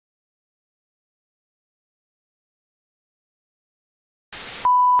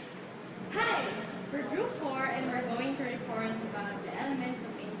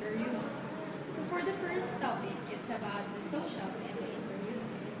about the social and the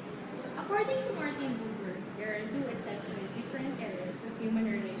interhuman. According to Martin Buber, there are two essentially different areas of human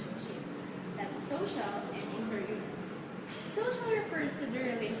relationship. That's social and interhuman. Social refers to the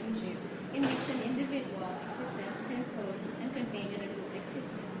relationship in which an individual existence is enclosed and contained in a group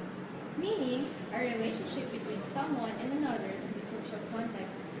existence. Meaning, a relationship between someone and another to the social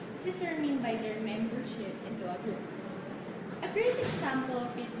context is determined by their membership into a group. A great example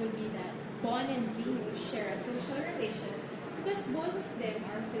of it would be that Bon and Venus share a social relation because both of them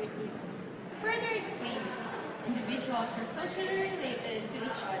are Filipinos. To further explain this, individuals are socially related to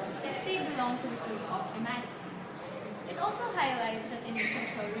each other since they belong to a group of humanity. It also highlights that in the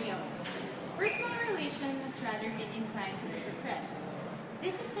social realm, personal relations rather been inclined to be suppressed.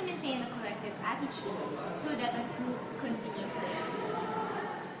 This is to maintain a collective attitude so that a group continues to exist.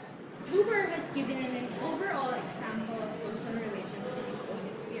 Buber has given an overall example of social relations from his own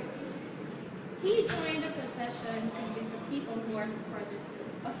experience. He joined a procession consists of people who are supporters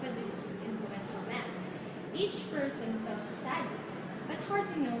of a deceased influential man. Each person felt sadness, but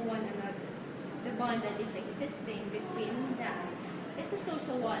hardly know one another. The bond that is existing between them is a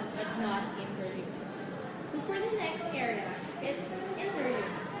social one, but not interhuman. So for the next area, it's interhuman.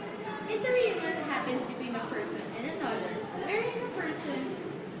 Interhuman happens between a person and another, wherein a person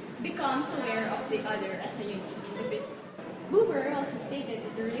becomes aware of the other as a unique individual. Buber also stated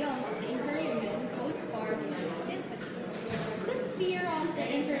that the realm of the interhuman goes far beyond sympathy. The sphere of the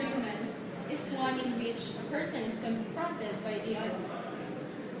interhuman is one in which a person is confronted by the other.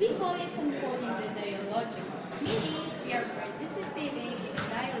 We call it unfolding the dialogical, meaning they are participating in a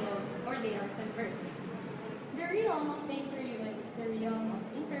dialogue or they are conversing. The realm of the interhuman is the realm of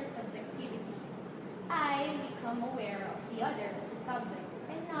intersubjectivity. I become aware of the other as a subject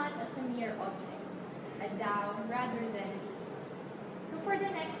and not as a mere object, a thou rather than me. So for the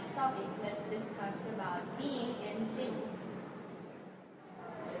next topic, let's discuss about being and seeming.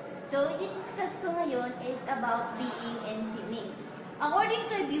 So, i-discuss ko ngayon is about being and seeming. According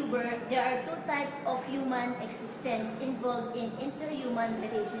to Buber, there are two types of human existence involved in interhuman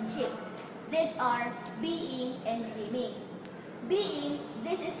relationship. These are being and seeming. Being,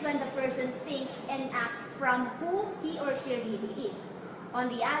 this is when the person thinks and acts from who he or she really is. On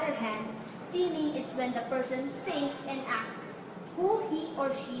the other hand, seeming is when the person thinks and acts who he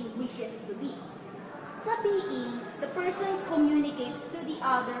or she wishes to be. Sa being, the person communicates to the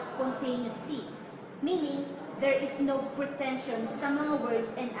other spontaneously, meaning there is no pretension sa mga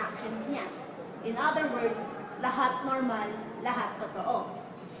words and actions niya. In other words, lahat normal, lahat totoo.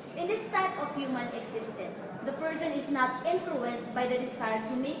 In this type of human existence, the person is not influenced by the desire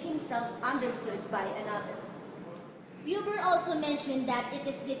to make himself understood by another. Buber also mentioned that it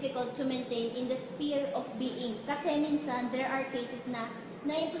is difficult to maintain in the sphere of being kasi minsan there are cases na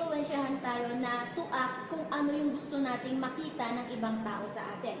na-impluensyahan tayo na to act kung ano yung gusto nating makita ng ibang tao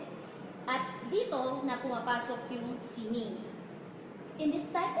sa atin. At dito na pumapasok yung seeming. In this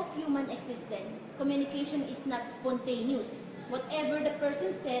type of human existence, communication is not spontaneous. Whatever the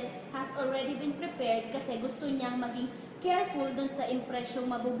person says has already been prepared kasi gusto niyang maging careful dun sa impresyong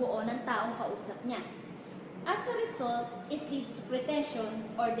mabubuo ng taong kausap niya. As a result, it leads to pretension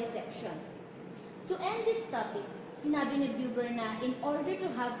or deception. To end this topic, sinabi ni Buber na in order to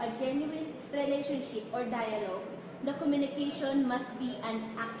have a genuine relationship or dialogue, the communication must be an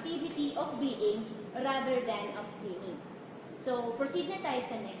activity of being rather than of seeming. So, proceed na tayo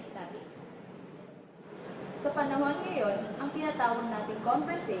sa next topic. Sa panahon ngayon, ang tinatawag nating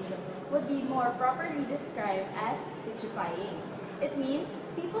conversation would be more properly described as speechifying. It means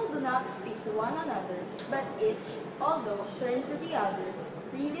people do not speak to one another, but each, although turned to the other,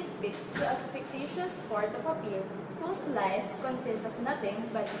 really speaks to a fictitious court of appeal whose life consists of nothing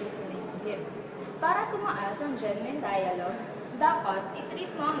but listening to him. Para tumaas ang genuine dialogue, dapat i-treat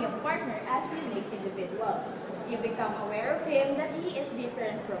mo ang iyong partner as unique individual. You become aware of him that he is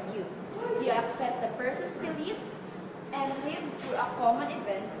different from you. You accept the person's belief and live through a common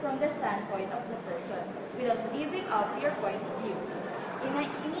event from the standpoint of the person without giving up your point of view.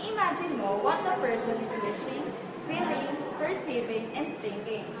 Ini-imagine mo what the person is wishing, feeling, perceiving, and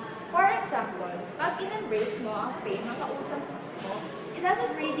thinking. For example, pag in-embrace mo ang pain ng kausap mo, it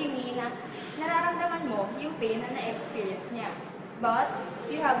doesn't really mean na nararamdaman mo yung pain na na-experience niya. But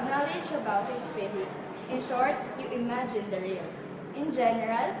you have knowledge about his feeling. In short, you imagine the real. In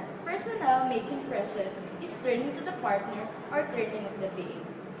general, personal making present is turning to the partner or turning of the being.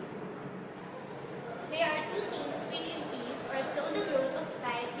 There are two things which impede or slow the growth of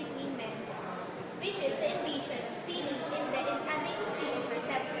life between men, which is the invasion of seeming and the inadequacy of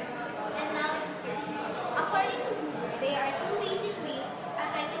perception. And now is the third. According to Buber, there are two basic ways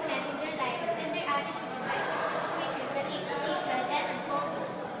affecting men in their lives and their attitude in life, which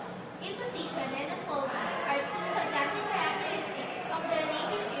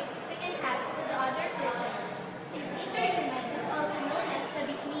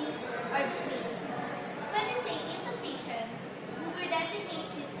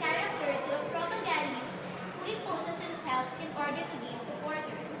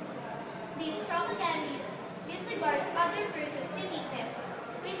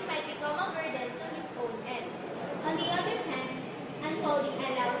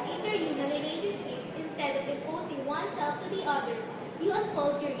yourself to the other, you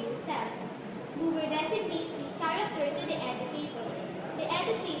unfold your real self. Buber designates this character to the educator. The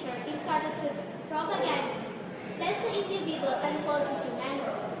educator, in contrast to propagandist, lets the individual unfold his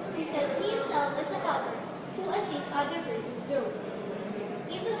humanity. He says he himself is a helper who assists other persons' growth.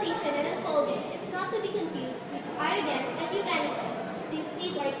 Imposition and unfolding is not to be confused with arrogance and humanity, since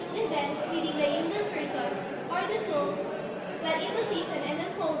these are two events within the human person or the soul, while imposition and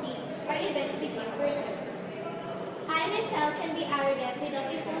unfolding are events between persons. I myself can be arrogant without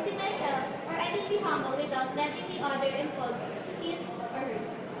imposing myself, or I can be humble without letting the other impose his or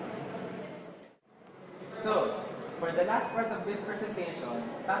herself. So, for the last part of this presentation,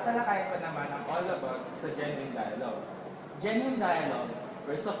 tatalakayin ko naman ang all about sa genuine dialogue. Genuine dialogue,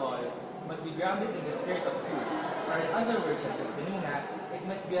 first of all, must be grounded in the spirit of truth, or in other words, as said kanina, it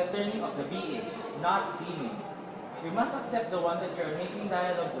must be a turning of the being, not seeming. We must accept the one that you are making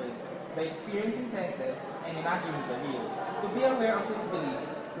dialogue with by experiencing senses and imagining the real, to be aware of his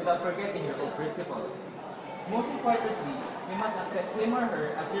beliefs without forgetting your own principles. Most importantly, you must accept him or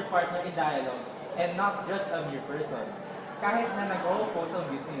her as your partner in dialogue and not just a mere person, kahit na nag-o-oppose ang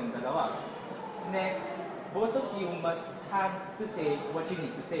views ninyong dalawa. Next, both of you must have to say what you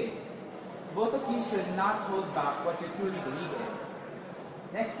need to say. Both of you should not hold back what you truly believe in.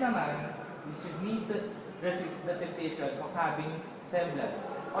 Next naman, you should need to resist the temptation of having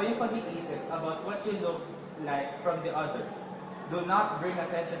semblance o yung pag-iisip about what you look like from the other. Do not bring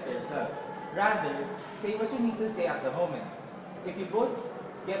attention to yourself. Rather, say what you need to say at the moment. If you both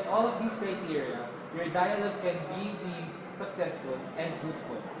get all of these criteria, your dialogue can be deemed successful and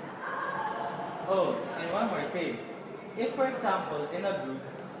fruitful. Oh, and one more thing. If, for example, in a group,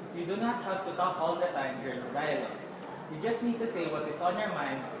 you do not have to talk all the time during the dialogue. You just need to say what is on your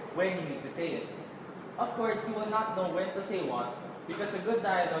mind when you need to say it. Of course, you will not know when to say what, because a good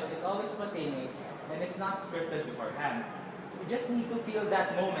dialogue is always spontaneous and is not scripted beforehand. You just need to feel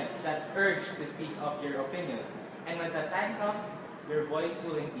that moment, that urge to speak up your opinion. And when that time comes, your voice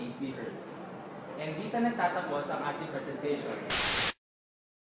will indeed be heard. And dito nagtatapos ang ating presentation.